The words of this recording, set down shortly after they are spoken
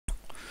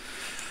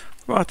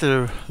Right,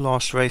 the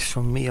last race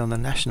from me on the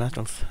National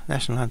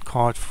Hunt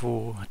card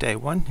for day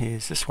one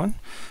is this one.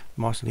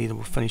 Martin Leader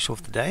will finish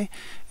off the day.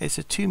 It's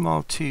a 2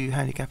 mile 2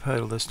 handicap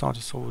hurdle that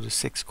started over the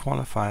 6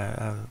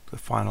 qualifier. The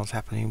finals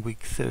happen in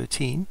week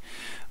 13.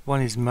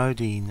 1 is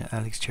Modine,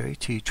 Alex Cherry.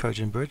 2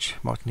 Trojan Bridge,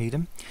 Martin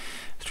Needham.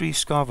 3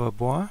 Scavo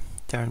Bois,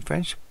 Darren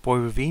French. Boy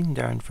Ravine,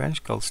 Darren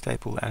French. Gold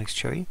Staple, Alex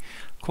Cherry.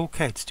 Call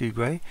Kate, Stu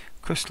Gray.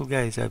 Crystal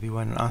Gaze,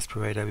 Obi-Wan, and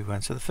Aspirate,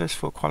 Obi-Wan. So the first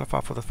 4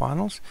 qualify for the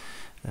finals.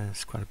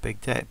 It's quite a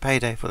big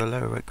payday for the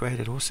lower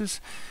graded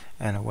horses,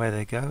 and away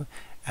they go.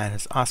 And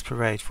it's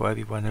Aspirate for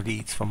Obi-Wan, who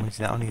leads from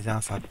on his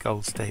outside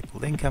Gold Staple.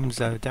 Then comes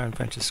Darren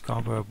French's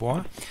Scarborough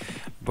Bois.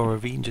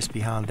 Boravine just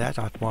behind that.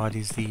 Out wide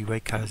is the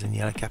red colours and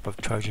yellow cap of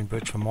Trojan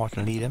Bridge from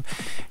Martin Leadham.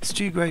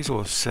 Stu Gray's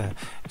horse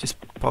just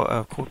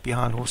caught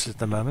behind horses at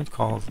the moment,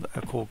 called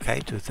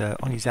Kate. With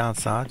on his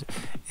outside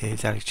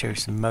is Alex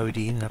Cherry's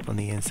Modine, and up on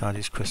the inside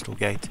is Crystal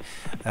Gaze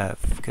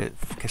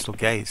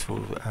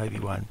for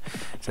Obi-Wan.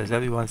 So it's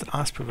Obi-Wan's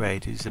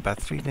Aspirate, who's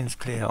about 3 lengths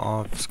clear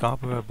of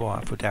Scarborough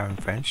Bois for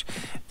Darren French.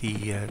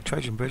 The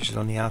Trojan Bridge is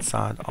on the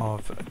outside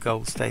of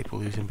Gold Staple,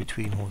 who's in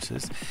between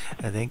horses.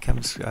 Then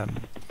comes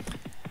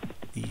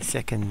the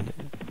second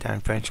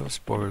Darren French horse,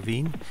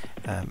 Boravine,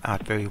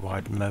 out very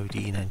wide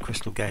Modine, and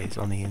Crystal Gaze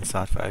on the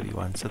inside for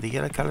Obi-Wan. So the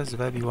yellow colours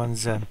of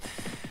Obi-Wan's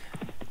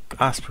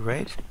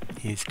Aspirate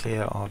is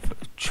clear of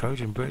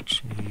Trojan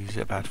Bridge, who's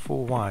about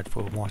 4 wide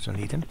for Martin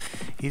Leadham.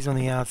 He's on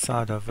the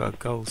outside of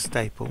Gold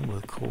Staple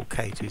with Call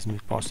Kate, who's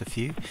moved past a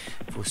few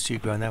for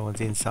Stugo, and that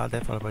one's inside.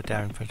 They're followed by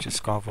Darren French's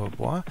Scarborough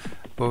Bois.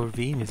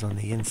 Boravine is on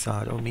the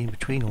inside, or in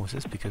between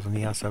horses, because on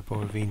the outside of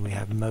Boravine we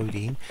have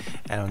Modine,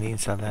 and on the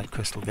inside of that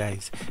Crystal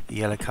Gaze. The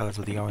yellow colours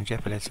with the orange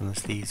epaulets on the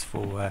sleeves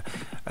for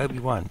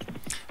Obi-Wan,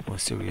 or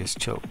Sirius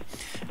Chill.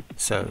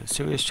 So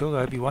Sirius Chill,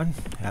 Obi-Wan,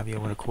 however you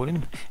want to call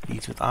him,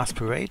 leads with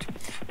Aspirate.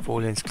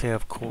 4 lengths clear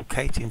of Call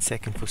Kate in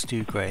second for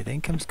Stu Gray.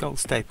 Then comes Gold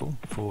Staple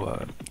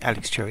for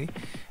Alex Cherry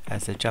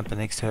as they jump the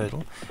next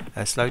hurdle.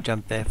 A slow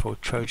jump there for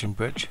Trojan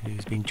Bridge,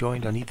 who's been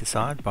joined on either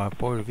side by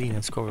Boy Ravine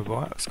and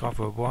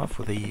Scarborough Bois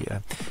for the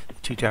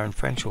 2 Darren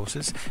French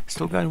horses.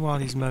 Still going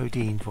wild is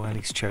Modine for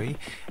Alex Cherry,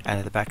 and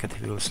at the back of the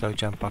field, a slow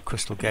jump by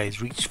Crystal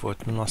Gaze, reached for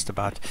it and lost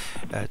about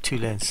 2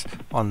 lengths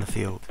on the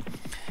field.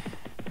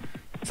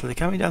 So they're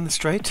coming down the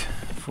straight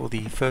for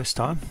the first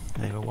time.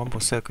 They have 1 more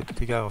circuit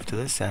to go after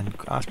this, and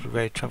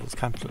Aspirate travels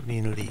comfortably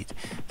in the lead.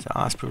 So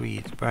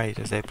Aspirate,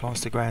 as they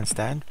pass the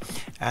grandstand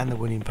and the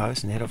winning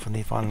post and head off on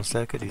the final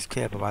circuit, is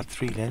clear by about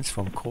 3 lengths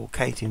from Call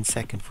Kate in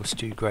second for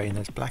Stu Gray in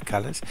those black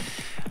colours.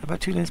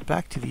 About 2 lengths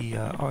black to the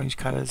orange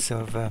colours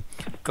of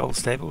Gold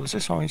Staple. It was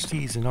just orange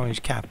sleeves and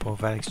orange cap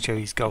of Alex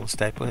Cherry's Gold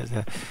Staple. There's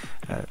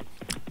a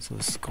sort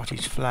of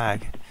Scottish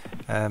flag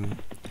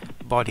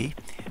body.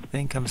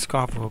 Then comes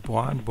Scarborough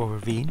Bois and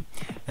Boravine.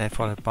 They're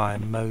followed by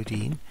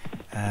Modine.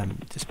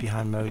 Just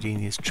behind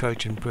Modine is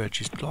Trojan Bridge,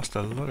 who's lost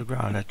a lot of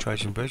ground. At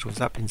Trojan Bridge was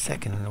up in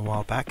second a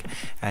while back,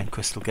 and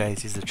Crystal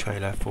Gaze is the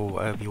trailer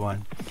for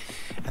Obi-Wan.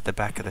 At the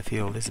back of the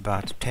field is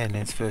about 10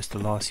 lengths first to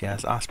last year,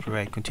 as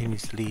Aspirate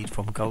continues to lead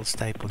from Gold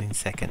Staple in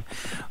second.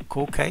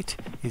 Call Kate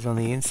is on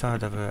the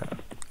inside of a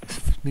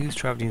smooth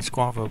travelling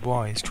Scarborough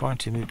Bois, is trying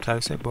to move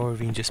closer.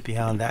 Boravine just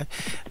behind that.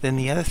 Then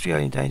the other 3 are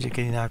in danger of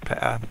getting out,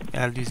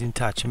 losing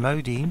touch.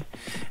 Modine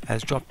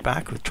has dropped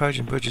back, with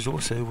Trojan Bridges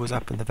also, was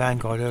up in the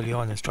vanguard early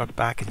on, has dropped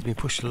back, has been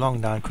pushed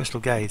along now, and Crystal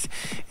Gaze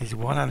is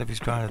 1 out of his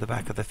ground at the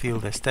back of the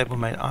field. Their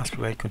stablemate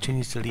Aspirate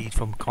continues to lead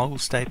from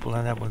Gold Staple,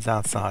 and that one's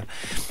outside.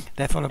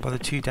 They're followed by the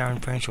 2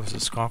 Darren French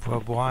horses,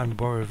 Scarborough Bois and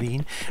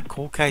Boravine.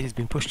 Call Kate has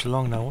been pushed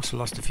along now, also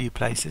lost a few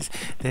places.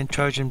 Then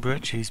Trojan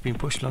Bridge, who's been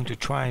pushed along to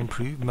try and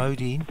improve.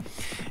 Modine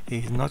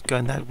is not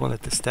going that well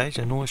at this stage,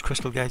 and nor is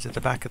Crystal Gaze at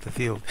the back of the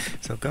field.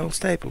 So Gold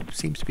Staple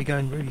seems to be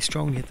going really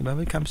strongly at the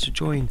moment. Comes to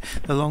join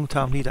the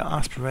long-time leader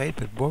Aspirate,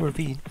 but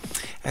Boravine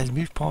has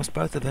moved past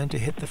both of them to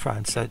hit the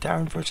front. So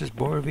Darren versus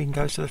Boravine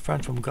goes to the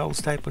front from Gold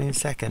Staple in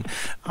second.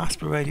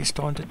 Aspirate is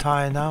starting to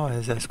tire now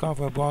as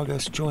Scarborough Bois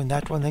goes to join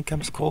that one. Then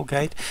comes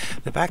Colgate.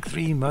 The back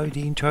 3,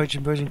 Modine,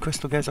 Trojan Bridge and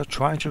Crystal Gaze, are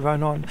trying to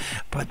run on,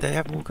 but they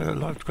haven't all got a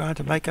lot of ground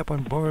to make up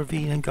on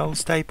Boravine and Gold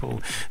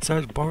Staple. So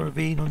it's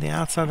Boravine on the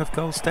outside of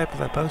Gold Staple.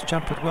 They both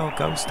jump it well.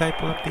 Gold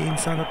Staple up the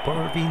inside of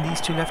Boravine.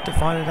 These 2 left to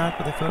find it out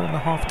with a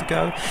 1.5 to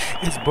go.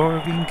 It's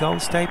Boravine.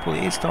 Gold Staple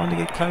is starting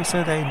to get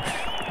closer.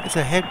 It's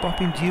a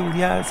head-bopping duel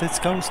here as it's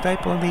Gold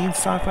Staple on the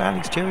inside for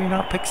Alex Cherry.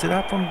 Now picks it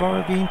up from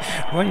Boravine.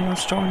 Running on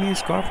strongly is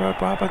Scarborough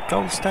Bois, but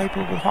Gold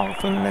Staple with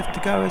half a left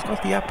to go has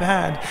got the upper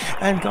hand,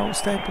 and Gold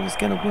Staple is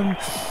going to win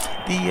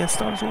the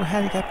Stars All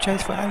Handicap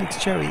chase for Alex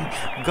Cherry.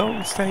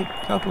 Gold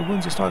Staple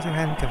wins the Stars All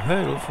Handicap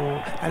hurdle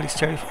for Alex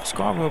Cherry from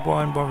Scarborough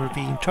Bois and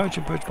Boravine.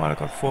 Trojan Bridge might have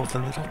got 4th,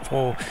 and the top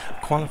 4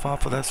 qualify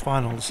for those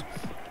finals.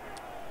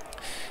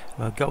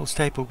 Gold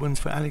Staple wins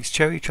for Alex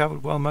Cherry.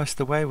 Travelled well most of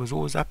the way, was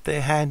always up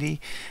there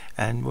handy,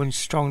 and wins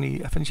strongly,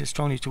 finishes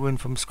strongly to win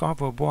from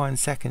Scarborough Bois in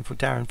second for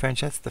Darren French.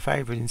 That's the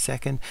favourite in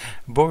second.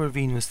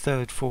 Boravine was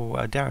third for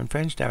Darren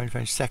French. Darren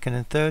French second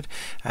and third,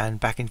 and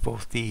back and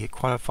forth the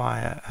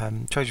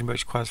qualifier. Trojan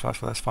Bridge qualifies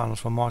for those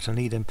finals for Martin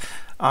Leadham.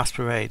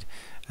 Aspirate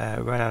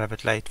ran out of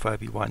it late for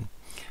Obi-Wan.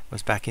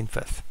 was back in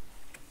fifth.